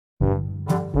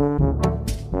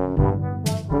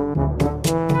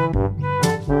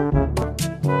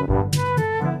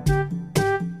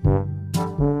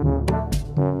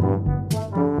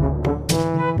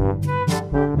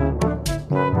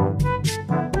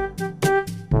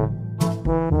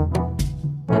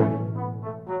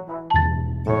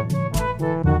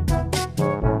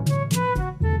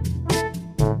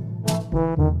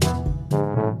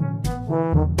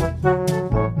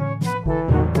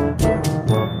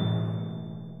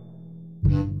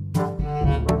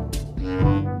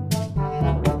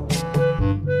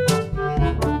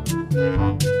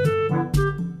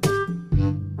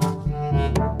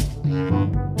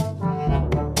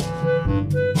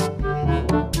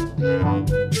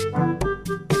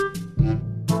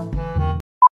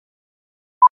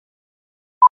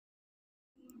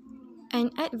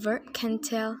An adverb can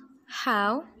tell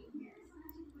how,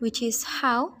 which is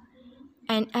how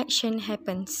an action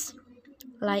happens,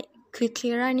 like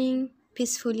quickly running,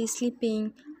 peacefully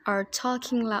sleeping, or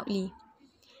talking loudly.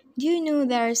 Do you know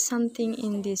there's something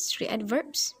in these three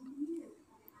adverbs?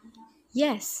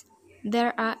 Yes,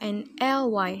 there are an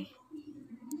ly.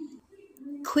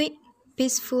 Quick,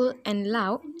 peaceful, and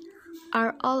loud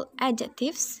are all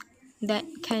adjectives that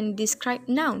can describe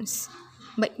nouns.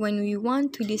 But when we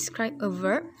want to describe a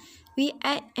verb, we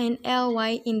add an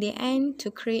ly in the end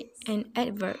to create an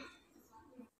adverb.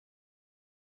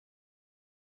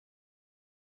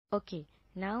 Okay,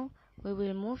 now we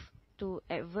will move to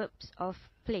adverbs of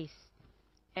place.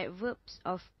 Adverbs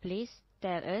of place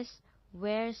tell us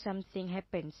where something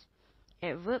happens.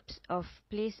 Adverbs of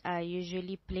place are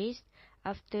usually placed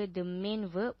after the main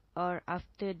verb or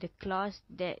after the clause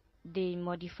that they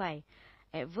modify.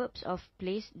 Adverbs of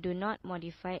place do not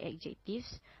modify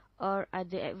adjectives or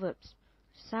other adverbs.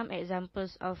 Some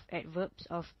examples of adverbs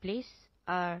of place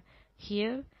are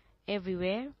here,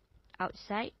 everywhere,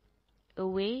 outside,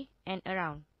 away, and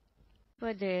around.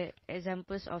 For the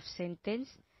examples of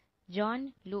sentence,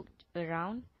 John looked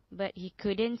around, but he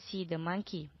couldn't see the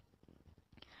monkey.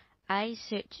 I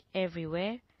searched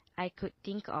everywhere I could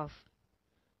think of,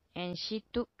 and she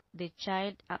took the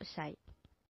child outside.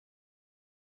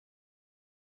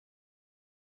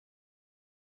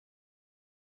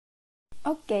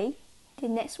 Okay, the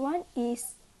next one is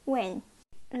when.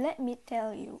 Let me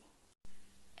tell you.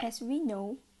 As we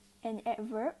know, an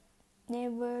adverb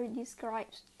never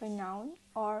describes a noun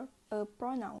or a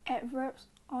pronoun. Adverbs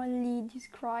only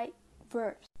describe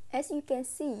verbs. As you can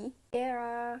see, there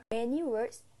are many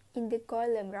words in the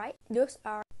column, right? Those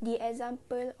are the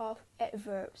example of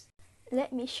adverbs.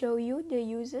 Let me show you the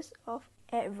uses of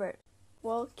adverb.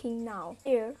 Walking now.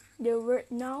 Here, the word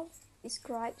now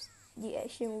describes the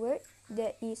action word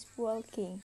that is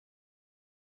walking.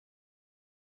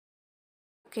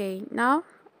 Okay, now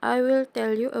I will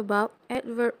tell you about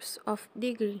adverbs of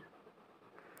degree.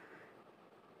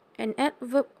 An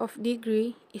adverb of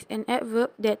degree is an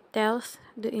adverb that tells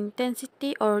the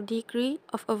intensity or degree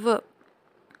of a verb,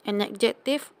 an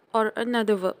adjective, or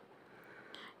another verb.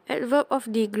 Adverbs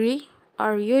of degree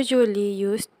are usually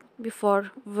used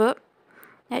before verb,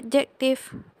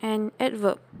 adjective, and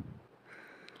adverb.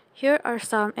 Here are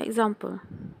some examples.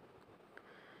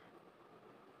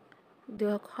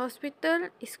 The hospital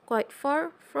is quite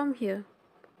far from here.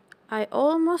 I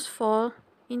almost fell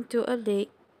into a lake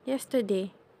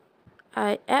yesterday.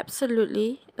 I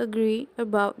absolutely agree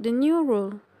about the new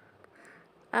rule.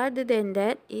 Other than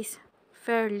that is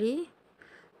fairly,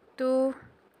 to,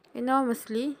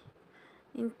 enormously,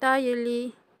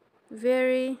 entirely,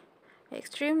 very,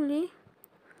 extremely,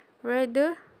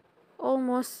 rather,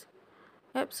 almost,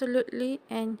 absolutely,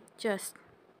 and just.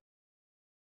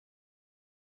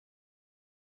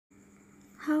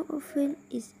 How often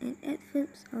is an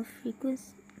adverbs of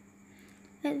frequency?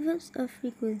 Adverbs of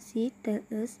frequency tell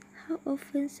us how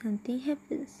often something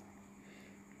happens.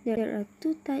 There are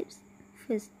two types.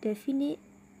 First, definite.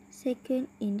 Second,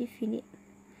 indefinite.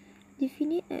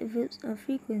 Definite adverbs of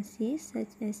frequency such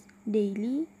as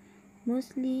daily,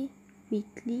 mostly,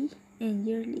 weekly, and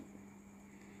yearly.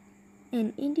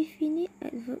 An indefinite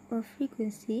adverb of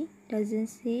frequency doesn't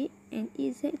say an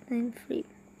exact time frame.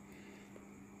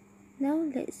 Now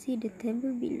let's see the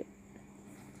table below.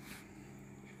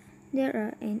 There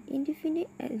are an indefinite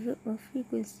adverb of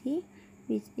frequency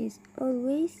which is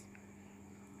always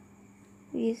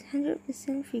with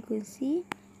 100% frequency,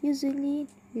 usually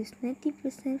with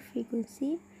 90%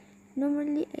 frequency,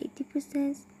 normally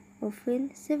 80%, often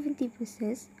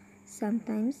 70%,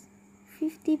 sometimes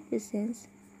 50%,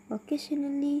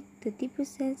 occasionally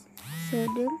 30%,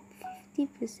 seldom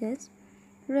 50%,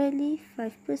 rarely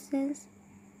 5%,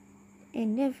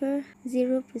 and never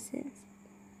 0%.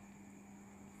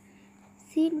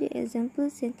 See the example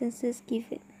sentences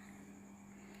given.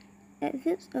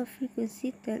 Adverbs of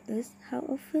frequency tell us how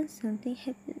often something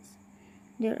happens.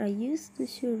 They are used to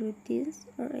show routines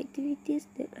or activities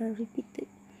that are repeated,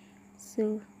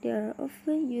 so they are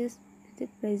often used with the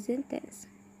present tense.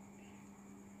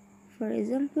 For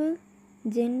example,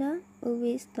 Jenna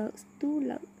always talks too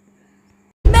loud.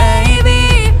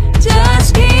 Baby,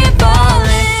 just keep on